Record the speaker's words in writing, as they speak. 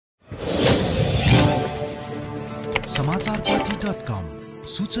samacharpati.com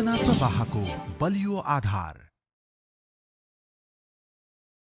सूचना प्रवाहको बलियो आधार।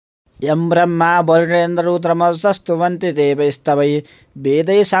 यं ब्रह्मा वरुणेन्द्ररुद्रमस्तस्तुवन्ति देवैस्तवै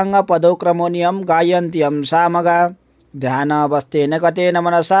वेदैः साङ्गपदोक्रमो नियं गायन्ति यं सामगा ध्यानावस्थेन गतेन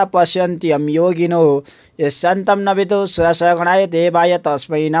मनसा पश्यन्ति यं योगिनो यस्यन्तं न विदुः सुरसगणाय देवाय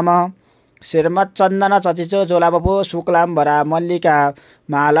तस्मै नमः। श्रीमच्चन्दन चतिचो जोलाबपो शुक्लाम्बरा मल्लिका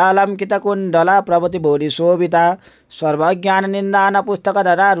मालालङ्कितकुण्डला प्रभृतिभूरि शोभिता सर्वज्ञाननिन्दान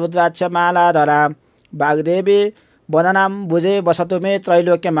पुस्तकधरा रुद्राक्षमालाधरा वाग्देवी वदनां भुजे वसतु मे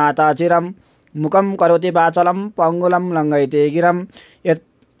त्रैलोक्यमाता चिरं मुखं करोति वाचलं पङ्गुलं लङ्घयते गिरं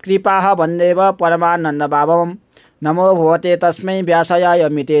यत्कृपाः वन्देव परमानन्दभावं नमो भगवते तस्मै व्यासाय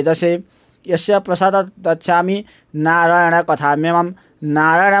मितेजसे यस्य प्रसादात् गच्छामि नारायणकथाम्यमं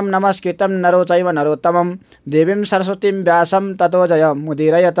नारायणं नमस्कृतं नरो चैव नरोत्तमं देवीं सरस्वतीं व्यासं ततो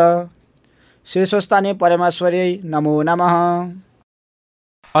जयमुदीरयत। श्री स्वस्थानी परमेश्वरी नमो नमः।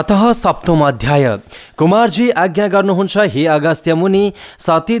 अतः सप्तम अध्याय। कुमारजी आज्ञा गर्नुहुन्छ, हे अगस्त्य मुनि,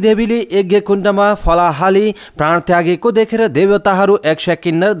 सती देवीले यज्ञकुण्डमा फलाहाली प्राण त्यागेको देखेर देवताहरू, यक्ष,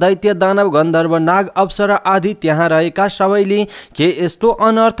 किन्नर, दैत्य, दानव, गन्धर्व, नाग, अप्सरा आदि त्यहाँ रहेका सबैले के यस्तो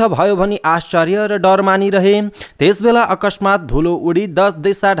अनर्थ भयो भनी आश्चर्य र डर मानिरहे। त्यसबेला अकस्मात धुलो उडी 10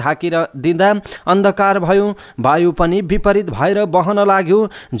 दिशा ढाकिर दिँदा अन्धकार भयो, वायु पनि विपरीत भएर बहन लाग्यो,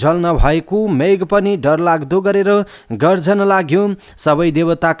 जल्न भएको मेघ पनि डरलाग्दो गरेर गर्जन लाग्यो। सबै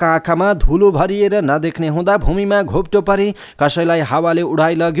देवताका आँखामा धुलो भरिएर नदेख्ने हुँदा भूमिमा घोप्टो परे, कसैलाई हावाले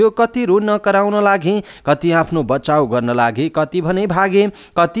उडाइ लग्यो, कति रुन कराउन लागे, कति आफ्नो बचाउ गर्न लागे, कति भने भागे,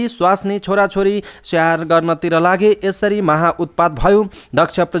 कति स्वास्नी छोराछोरी स्याहार गर्नतिर लागे। यसरी महाउत्पात भयो।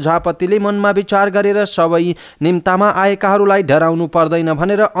 दक्ष प्रजापतिले मनमा विचार गरेर सबै निम्तामा आएकाहरूलाई डराउनु पर्दैन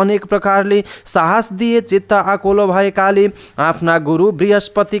भनेर अनेक प्रकारले साहस दिए। चित्त आकोलो भएकाले आफ्ना गुरु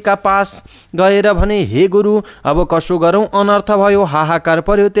बृहस्पतिका पास गएर भने, हे गुरु, अब कसो गरौँ, अनर्थ भयो, हाहाकार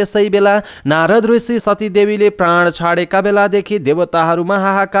पर्यो। त्यसै बेला नारद ऋषि सती देवीले प्राण छाडेका बेलादेखि देवताहरूमा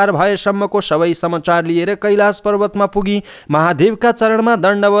हाहाकार भएसम्मको सबै समाचार लिएर कैलाश पर्वतमा पुगी महादेवका चरणमा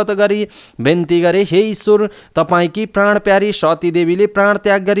दण्डवत गरी बेन्ती गरे, हे ईश्वर, तपाईकी प्राण प्यारी सती देवीले प्राण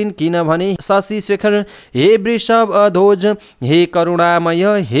त्याग गरिन्, किनभने शशि शेखर, हे वृषभ ध्वज, हे करुणामय,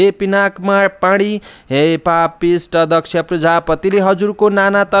 हे पिनाकमा पाणी, हे पापिष्ट दक्ष प्रजापतिले हजुरको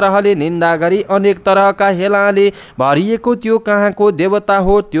नाना तरहले निन्दा गरी अनेक तरहका हेलाले भरिएको त्यो कहाँको देवता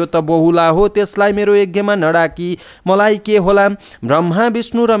हो, त्यो त बहुला हो, त्यसलाई मेरो यज्ञमा नडाकी मलाई के होला। ब्रह्मा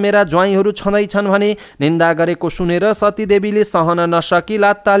विष्णु र मेरा ज्वाइँहरू छँदैछन् भने निन्दा गरेको सुनेर सती देवीले सहन नसकी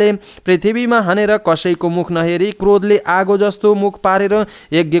लात्ताले पृथ्वीमा हानेर कसैको मुख नहेरी क्रोधले आगो जस्तो मुख पारेर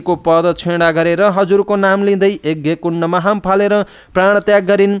यज्ञको पद छेडा गरेर हजुरको नाम लिँदै यज्ञ कुण्डमा हाम फालेर प्राण त्याग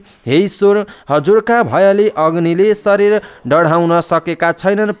गरिन्। हे ईश्वर, हजुरका भयले अग्निले शरीर डढाउन सकेका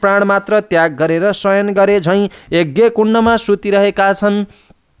छैनन्, प्राण मात्र त्याग गरेर शयन गरे झैँ यज्ञ कुण्डमा सुतिरहेका छन्।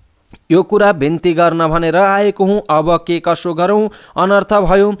 यो कुरा बिन्ती गर्न भनेर आएको हुँ, अब के कसो गरौँ, अनर्थ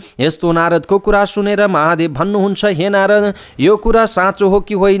भयो। यस्तो नारदको कुरा सुनेर महादेव भन्नुहुन्छ, हे नारद, यो कुरा साँचो हो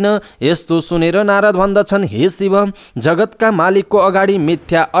कि होइन? यस्तो सुनेर नारद भन्दछन्, हे शिव, जगतका मालिकको अगाडि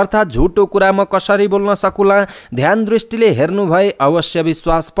मिथ्या अर्थात् झुटो कुरा म कसरी बोल्न सकुला? ध्यान दृष्टिले हेर्नु भए अवश्य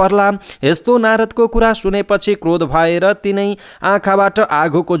विश्वास पर्ला। यस्तो नारदको कुरा सुनेपछि क्रोध भएर तिनै आँखाबाट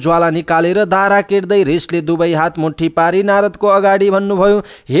आगोको ज्वाला निकालेर दारा किर्दै रिसले दुवै हात मुठी पारी नारदको अगाडि भन्नुभयो,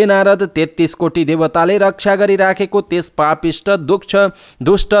 हे नारद, 33 कोटी देवताले रक्षा गरिराखेको त्यस पापिष्ट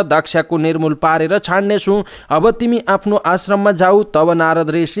दुष्ट दक्षको निर्मूल पारेर छाड्नेछु। अब तिमी आफ्नो आश्रममा जाऊ। तब नारद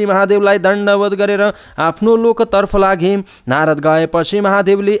ऋषि महादेवलाई दण्डवत गरेर आफ्नो लोकतर्फ लागे। नारद गएपछि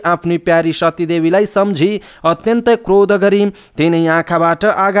महादेवले आफ्नी प्यारी सती देवीलाई सम्झी अत्यन्त क्रोध गरी तिनै आँखाबाट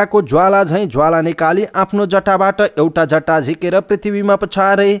आगाको ज्वाला झैँ ज्वाला निकाली आफ्नो जटाबाट एउटा जटा झिकेर पृथ्वीमा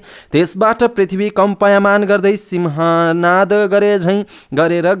पछारे। त्यसबाट पृथ्वी कम्पायमान गर्दै सिंहनाद गरे झैँ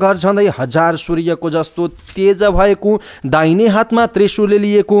गरेर घर झन्दै 1000 सूर्यको जस्तो तेज भएको, दाहिने हातमा त्रिशूल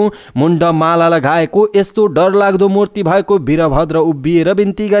लिएको, मुण्ड माला लगाएको यस्तो डरलाग्दो मूर्ति भएको वीरभद्र उभिएर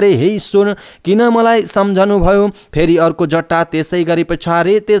बिन्ती गरे, हे ईश्वर, किन मलाई सम्झनु भयो? फेरि अर्को जट्टा त्यसै गरी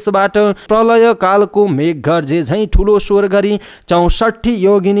पछारे। त्यसबाट प्रलय कालको मेघ गर्जे झैँ ठुलो स्वर गरी 64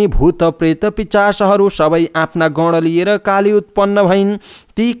 योगिनी भूत प्रेत पिचासहरू सबै आफ्ना गण लिएर काली उत्पन्न भइन्।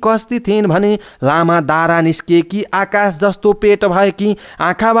 ती कस्ती थिइन् भने लामा दारा निस्किएकी, आकाश जस्तो पेट भएकी,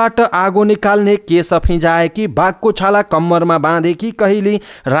 आँखाबाट आगो निकाल्ने केस फिजाएकी, बाघको छाला कम्मरमा बाँधेकी, कहिले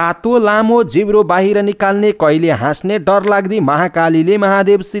रातो लामो जिब्रो बाहिर निकाल्ने, कहिले हाँस्ने डर लाग्दी महाकालीले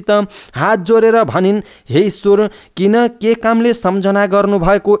महादेवसित हात जोडेर भनिन्, हे ईश्वर, किन के कामले सम्झना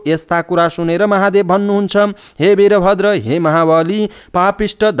गर्नुभएको? यस्ता कुरा सुनेर महादेव भन्नुहुन्छ, हे वीरभद्र, हे महाबली,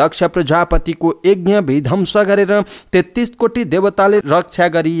 पापिष्ट दक्ष प्रजापतिको यज्ञ विध्वंस गरेर 33 कोटी देवताले रक्षा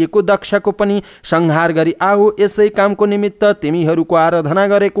गरिएको दक्षको पनि संहार गरी आऊ। यसै कामको निमित्त तिमीहरूको आराधना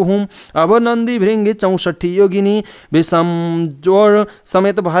गरेको हुँ। अब नन्दी भृङ्गी 64 योगिनी विषमज्वर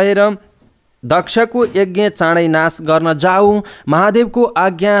समेत भएर दक्षको यज्ञ चाँडै नाश गर्न जाऊ। महादेवको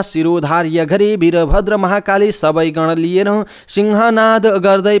आज्ञा शिरोधार्य गरी वीरभद्र महाकाली सबै गण लिएर सिंहनाद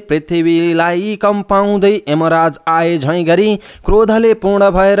गर्दै पृथ्वीलाई कम्पाउँदै यमराज आए झैँ गरी क्रोधले पूर्ण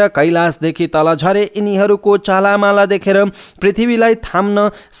भएर कैलाशदेखि तल झरे। यिनीहरूको चालामाला देखेर पृथ्वीलाई थाम्न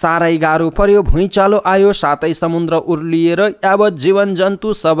साह्रै गाह्रो पर्यो। भुइँचालो आयो, सातै समुद्र उर्लिएर यावत जीवन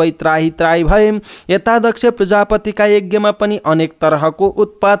जन्तु सबै त्राही त्राही भए। यता दक्ष प्रजापतिका यज्ञमा पनि अनेक तरहको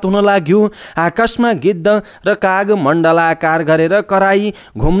उत्पात हुन लाग्यो। आकाशमा गिद्ध र काग मण्डलाकार गरेर कराई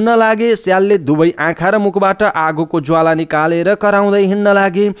घुम्न लागे। स्यालले दुवै आँखा र मुखबाट आगोको ज्वाला निकालेर कराउँदै हिँड्न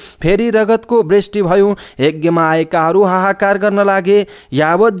लागे। फेरि रगतको वृष्टि भयो। यज्ञमा आएकाहरू हाहाकार गर्न लागे।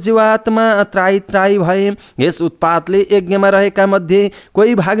 यावत जीवात्मा त्राही त्राही भए। यस उत्पातले यज्ञमा रहेका मध्ये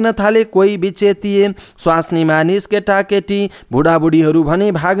कोही भाग्न थाले, कोही विचेतिए। स्वास्नी मानिस, केटाकेटी, बुढाबुढीहरू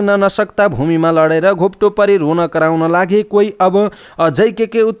भने भाग्न नसक्दा भूमिमा लडेर घोप्टो परि रोन कराउन लागे। कोही अब अझै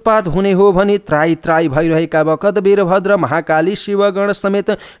के उत्पात हुने हो भनी त्राही त्राही भइरहेका बखत वीरभद्र महाकाली शिवगण समेत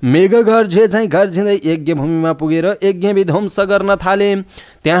मेघगर्जे झैँ गर्जिँदै यज्ञ भूमिमा पुगेर यज्ञ विध्वंस गर्न थाले।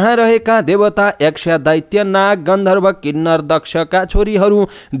 त्यहाँ रहेका देवता, यक्ष, दैत्य, नाग, गन्धर्व, किन्नर, दक्षका छोरीहरू,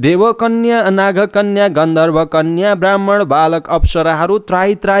 देवकन्या, नागकन्या, गन्धर्व कन्या, ब्राह्मण, बालक, अप्सराहरू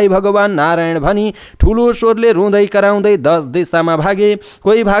त्राही त्राही भगवान नारायण भनी ठुलो स्वरले रुँदै कराउँदै 10 दिशामा भागे।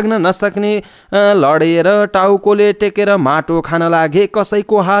 कोही भाग्न नसक्ने लडेर टाउकोले टेकेर माटो खान लागे।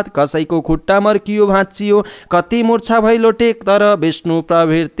 कसैको हात, कसैको खुट्टा मर्कियो, भाँचियो। कति मूर्छा भई लोटे। तर विष्णु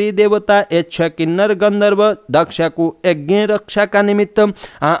प्रभृति देवता, यक्ष, किन्नर, गन्धर्व दक्षको यज्ञ रक्षाका निमित्त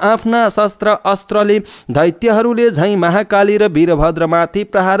आफ्ना शस्त्र अस्त्रले दैत्यहरूले झैँ महाकाली र वीरभद्रमाथि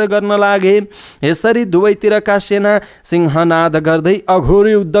प्रहार गर्न लागे। यसरी दुवैतिरका सेना सिंहनाद गर्दै अघोर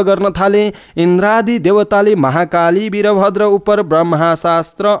युद्ध गर्न थाले। इन्द्रादि देवताले महाकाली वीरभद्र उप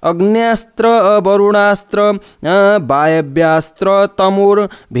ब्रह्मास्त्र, अग्न्यास्त्र, वरुणास्त्र, वायव्यास्त्र, तमोर,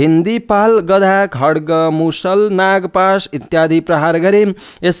 भिन्दी, पाल, गधा, खड्ग, मुसल, नागपाश इत्यादि प्रहार गरे।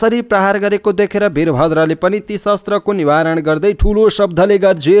 यसरी प्रहार गरेको देखेर वीरभद्रले पनि ती शस्त्रको निवारण गर्दै ठुलो शब्दले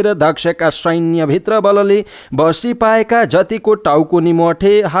गर्जेर दक्षका सैन्यभित्र बलले बसी पाएका जतिको टाउको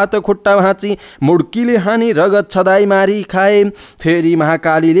निमोठे, हात खुट्टा भाँची, मुड्कीले हानी, रगत छदाई मारी खाए। फेरि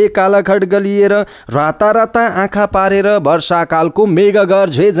महाकालीले काला खड्ग लिएर राता राता आँखा पारेर वर्षाकालको मेघ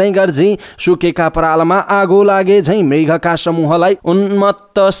गर्जे झैँ गर्जी सुकेका परालमा आगो लागे झैँ मृगका समूहलाई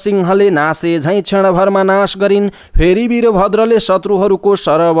उन्मत्त सिंहले नासे झैँ क्षणभरमा नाश गरिन्। फेरि वीरभद्रले शत्रुहरूको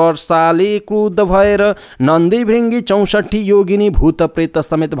सरवर्षाले क्रुद्ध भएर नन्दी भृङ्गी 64 योगिनी भूत प्रेत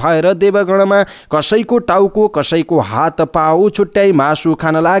समेत भएर देवगणमा कसैको टाउको, कसैको हात पाउ छुट्याई मासु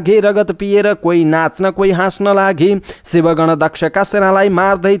खान लागे। रगत पिएर कोही नाच्न, कोही हाँस्न लागे। शिवगण दक्षका सेनालाई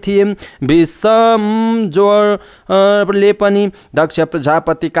मार्दै थिए। विषम ज्वरले पनि दक्ष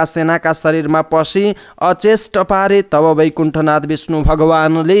प्रजापतिका सेनाका शरीरमा पसी अचेष्ट पारे। तब वैकुण्ठनाथ विष्णु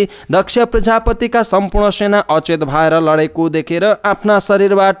भगवानले दक्ष प्रजापतिका सम्पूर्ण सेना अचेत भएर लडेको देखेर आफ्ना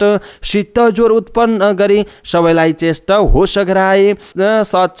शरीरबाट शीत ज्वर उत्पन्न गरी सबैलाई चेष्ट होस गराए।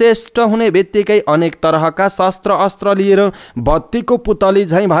 सचेष्ट हुने बित्तिकै अनेक तरहका शस्त्र अस्त्र लिएर बत्तीको पुतली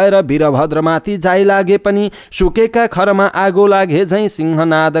झैँ भएर वीरभद्रमाथि जाइ लागे पनि सुकेका खरमा आगो लागे झैँ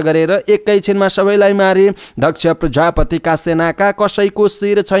सिंहनाद गरेर एकैछिनमा सबैलाई मारे। दक्ष प्रजापतिका सेनाका कसैको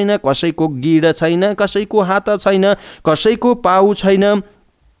शिर छैन, कसैको गिड छैन, कसैको हात छैन, कसैको पाउ छैन।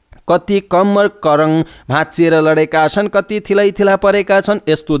 कति कम्मर करङ भाँचिएर लडेका छन्, कति थिलै थिला परेका छन्।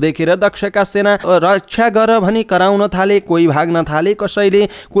 यस्तो देखेर दक्षका सेना रक्षा गर भनी कराउन थाले। कोही भाग्न थाले, कसैले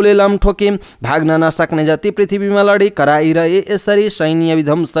कुलेलम ठोके। भाग्न नसक्ने जति पृथ्वीमा लडी कराइरहे। यसरी सैन्य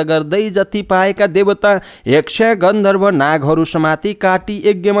विध्वंस गर्दै जति पाएका देवता, यक्ष, गन्धर्व, नागहरू समाति काटी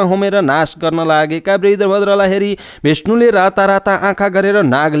यज्ञमा होमेर नाश गर्न लागेका वीरभद्रलाई हेरी विष्णुले राता राता आँखा गरेर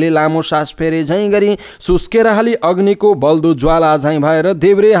नागले लामो सास फेरे झैँ गरी सुस्केर हाली अग्निको बल्दो ज्वाला झैँ भएर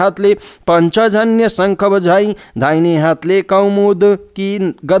देब्रे हातले पञ्चजन्य शङ्ख बजाई, दाहिने हातले कौमुद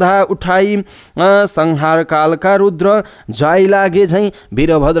कि गधा उठाई संहार कालका रुद्र जाइ लागे झैँ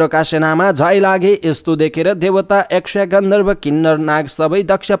वीरभद्रका सेनामा जाइ लागे। यस्तो देखेर देवता, यक्ष, गन्धर्व, किन्नर, नाग सबै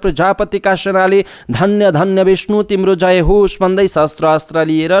दक्ष प्रजापतिका सेनाले धन्य धन्य विष्णु तिम्रो जय होस् भन्दै शस्त्र अस्त्र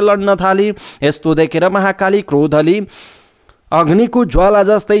लिएर लड्न थाले। यस्तो देखेर महाकाली क्रोधले अग्निको ज्वाला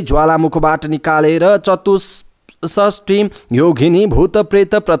जस्तै ज्वालामुखबाट निकालेर चतुष्षष्ठी योगिनी भूत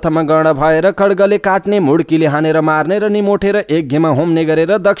प्रेत प्रथम गण भएर खड्गले काट्ने, मुड्कीले हानेर मार्ने र निमोठेर यज्ञमा होम्ने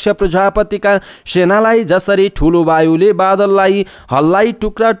गरेर दक्ष प्रजापतिका सेनालाई जसरी ठुलो वायुले बादललाई हल्लाई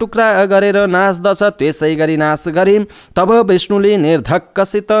टुक्रा टुक्रा गरेर नाच्दछ त्यसै गरी नाश गरे। तब विष्णुले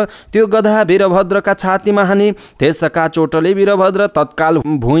निर्धक्कसित त्यो गधा वीरभद्रका छातीमा हाने। त्यसका चोटले वीरभद्र तत्काल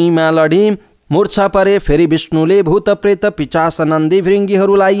भुइँमा लडी मूर्छा परे। फेरि विष्णुले भूत प्रेत पिचास नन्दी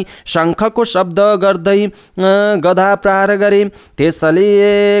भृङ्गीहरूलाई शङ्खको शब्द गर्दै गधा प्रहार गरे।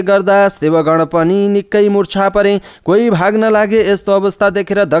 त्यसले गर्दा शिवगण पनि निकै मूर्छा परे, कोही भाग्न लागे। यस्तो अवस्था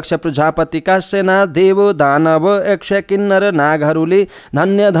देखेर दक्ष प्रजापतिका सेना देव दानव यक्ष किन्नर नागहरूले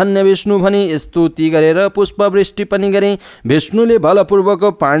धन्य धन्य विष्णु भनी स्तुति गरेर पुष्पवृष्टि पनि गरे। विष्णुले बलपूर्वक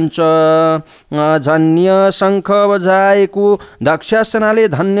पाञ्चजन्य शङ्ख बजाएको दक्ष सेनाले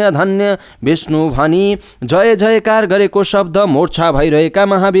धन्य धन्य विष्णु भनी जय जयकार गरेको शब्द मूर्छा भइरहेका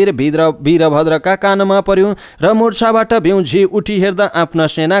महावीर वीरभद्रका कानमा पर्यो र मूर्छाबाट बेउझी उठी हेर्दा आफ्ना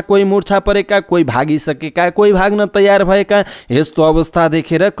सेना कोही मूर्छा परेका, कोही भागिसकेका, कोही भाग्न तयार भएका। यस्तो अवस्था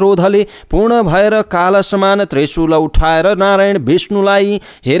देखेर क्रोधले पूर्ण भएर काल समान त्रिशूल उठाएर नारायण विष्णुलाई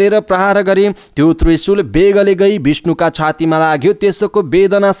हेरेर प्रहार गरे। त्यो त्रिशूल बेगले गई विष्णुका छातीमा लाग्यो। त्यसको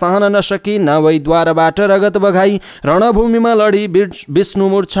वेदना सहन नसकी नवैद्वारबाट रगत बगाई रणभूमिमा लडी विष्णु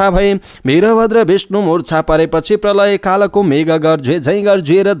मूर्छा भए। वीरभद्र विष्णु मूर्छा परेपछि प्रलय कालको मेघ गर्जे झैँ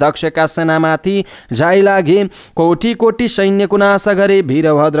गर्जिएर दक्षका सेनामाथि जाइ लागे। कोटी कोटी सैन्यको नाश गरे।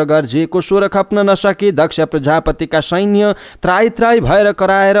 वीरभद्र गर्जिएको स्वर खप्न नसके दक्ष प्रजापतिका सैन्य त्राई त्राई भएर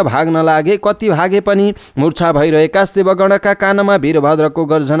कराएर भाग्न लागे। कति भागे पनि मूर्छा भइरहेका शिवगणका कानमा वीरभद्रको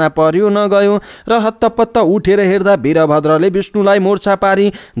गर्जना पर्यो न गयो र हत्तपत्त उठेर हेर्दा वीरभद्रले विष्णुलाई मूर्छा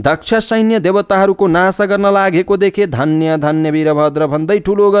पारी दक्ष सैन्य देवताहरूको नाश गर्न लागेको देखे। धन्य धन्य वीरभद्र भन्दै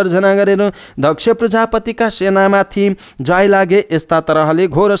ठुलो गर्जना गरेर दक्ष प्रजापतिका सेनामाथि जाइ लागे। यस्ता तरहले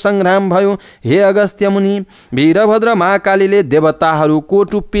घोर संग्राम भयो। हे अगस्त्य मुनि, वीरभद्र महाकालीले देवताहरूको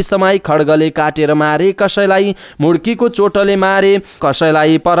टुप्पी समाई खड्गले काटेर मारे। कसैलाई मुड्कीको चोटले मारे,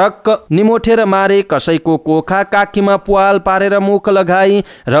 कसैलाई परक्क निमोठेर मारे, कसैको कोखा काखीमा पुवाल पारेर मुख लगाई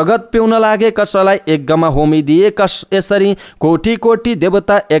रगत पिउन लागे, कसैलाई यज्ञमा होमिदिए। यसरी कोटी कोटी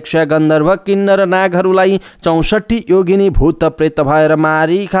देवता यक्ष गन्धर्व किन्नर नागहरूलाई 64 योगिनी भूत प्रेत भएर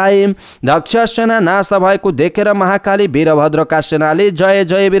मारी खाए। दक्ष सेना नाश भएको देखेर महाकाली वीरभद्रका सेनाले जय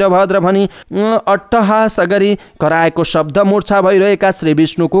जय वीरभद्र भनी अट्टहास गरी कराएको शब्द मूर्छा भइरहेका श्री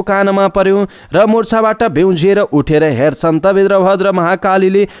विष्णुको कानमा पर्यो र मूर्छाबाट बेउझिएर उठेर हेर्छन् त वीरभद्र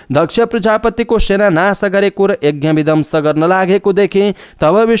महाकालीले दक्ष प्रजापतिको सेना नाश गरेको र यज्ञ विध्वंस गर्न लागेको देखे।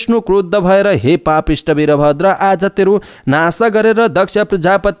 तब विष्णु क्रुद्ध भएर हे पापिष्ट वीरभद्र, आज तेरो नाश गरेर दक्ष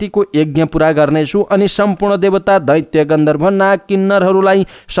प्रजापतिको यज्ञ पुरा गर्नेछु अनि सम्पूर्ण देवता दैत्य गन्धर्व नाग किन्नरहरूलाई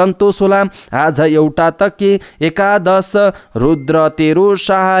सन्तोष होला। आज एउटा त के 11 रुद्र तेरो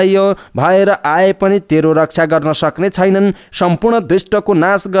सहाय भएर आए पनि तेरो रक्षा गर्न सक्ने छैनन्। सम्पूर्ण दुष्टको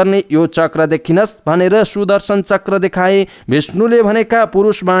नाश गर्ने यो चक्र देखिनस् भनेर सुदर्शन चक्र देखाए। विष्णुले भनेका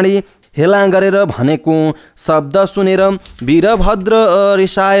पुरुषवाणी हेला गरेर भनेको शब्द सुनेर वीरभद्र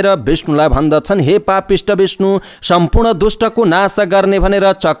रिसाएर विष्णुलाई भन्दछन्, हे पापिष्ट विष्णु, सम्पूर्ण दुष्टको नाश गर्ने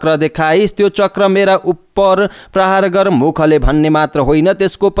भनेर चक्र देखाइस्। त्यो चक्र मेरा उपर प्रहार गर। मुखले भन्ने मात्र होइन,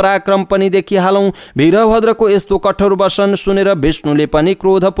 त्यसको पराक्रम पनि देखिहालौँ। वीरभद्रको यस्तो कठोर वचन सुनेर विष्णुले पनि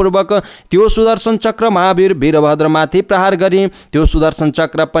क्रोधपूर्वक त्यो सुदर्शन चक्र महावीर वीरभद्रमाथि प्रहार गरे। त्यो सुदर्शन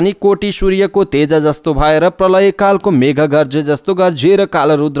चक्र पनि कोटी सूर्यको तेज जस्तो भएर प्रलय कालको मेघ गर्जे जस्तो गर्जिएर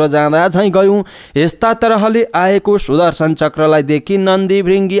कालरुद्र जाँदा झैँ गयौँ। यस्ता तरहले आएको सुदर्शन चक्रलाई देखि नन्दी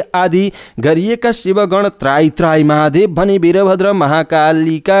भृङ्गी आदि गरिएका शिवगण त्राई त्राई महादेव भनी वीरभद्र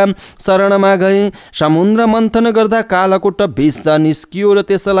महाकालीका शरणमा गए। समुद्र मन्थन गर्दा कालकोट विष निस्कियो र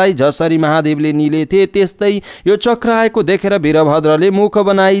त्यसलाई जसरी महादेवले निलेथे त्यस्तै यो चक्र आएको देखेर वीरभद्रले मुख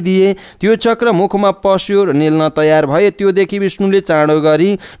बनाइदिए। त्यो चक्र मुखमा पस्यो र निल्न तयार भए। त्यो देखि विष्णुले चाँडो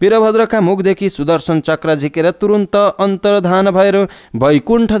गरी वीरभद्रका मुखदेखि सुदर्शन चक्र झिकेर तुरुन्त अन्तर्धान भएर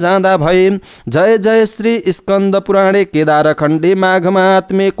वैकुण्ठ जाँदा भए। जय जय श्री स्कंद पुराणे केदार खण्डे माघ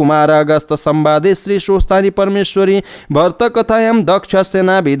महात्मे कुमार अगस्त संवादे श्री स्वस्तानी परमेश्वरी भर्त कथायाम दक्ष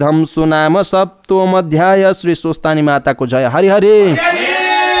सेना विध्वंसो नाम सप्तम अध्याय। श्री स्वस्तानी माताको जय। हरि हरि।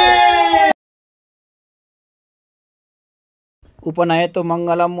 उपनयतु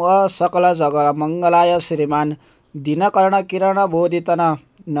मङ्गलं व सकल जगल मङ्गलाय श्रीमान दिनकर्ण किरण बोधितन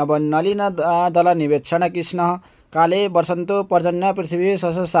नवनलिन दल निवेक्षण कृष्ण काले वर्षन्तु पर्जन्य पृथ्वी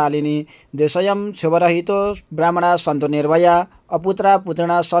सशशालिनी देशयं क्षुभरहितो ब्राह्मणा सन्तु निर्भया अपुत्रा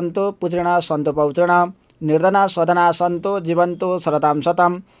पुत्रिणा सन्तु पुत्रिणा सन्तु पौत्रिणा निर्धना स्वधना सन्तो जीवन्तो शरतां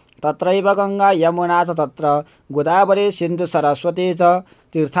शतं तत्रैव गङ्गा यमुना च तत्र गोदावरी सिन्धु सरस्वती च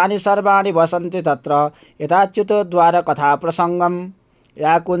तीर्थानि सर्वाणि वसन्ति तत्र यथाच्युतद्वार कथा प्रसङ्गम्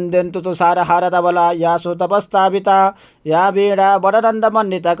या कुन्देन्तु तुषारहारधवला या सुतपस्ताविता या वीणा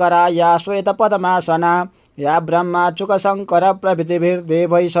वरदण्डमण्डितकरा या श्वेतपद्मासना या ब्रह्मा चुकशङ्कर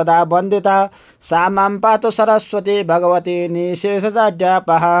प्रभृतिभिर्देवैः सदा वन्दिता सा मां पातु सरस्वती भगवती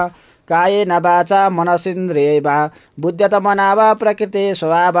निशेषजाड्यापः कायेन वाचा मनसीन्द्रियैर्वा बुद्ध्यतमना वा प्रकृते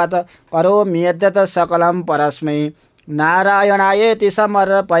स्वभावात् करोमि यद्यत् सकलं परस्मै नारायणायेति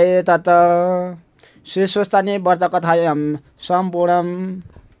समर्पयेतत्। श्री स्वस्थानी व्रत कथायां सम्पूर्णम्।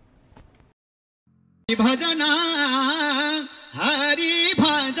 भजना हरि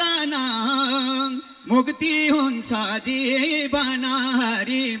भजना मुक्ति हुन्छ जीवन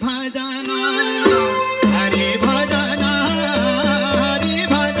हरि भजना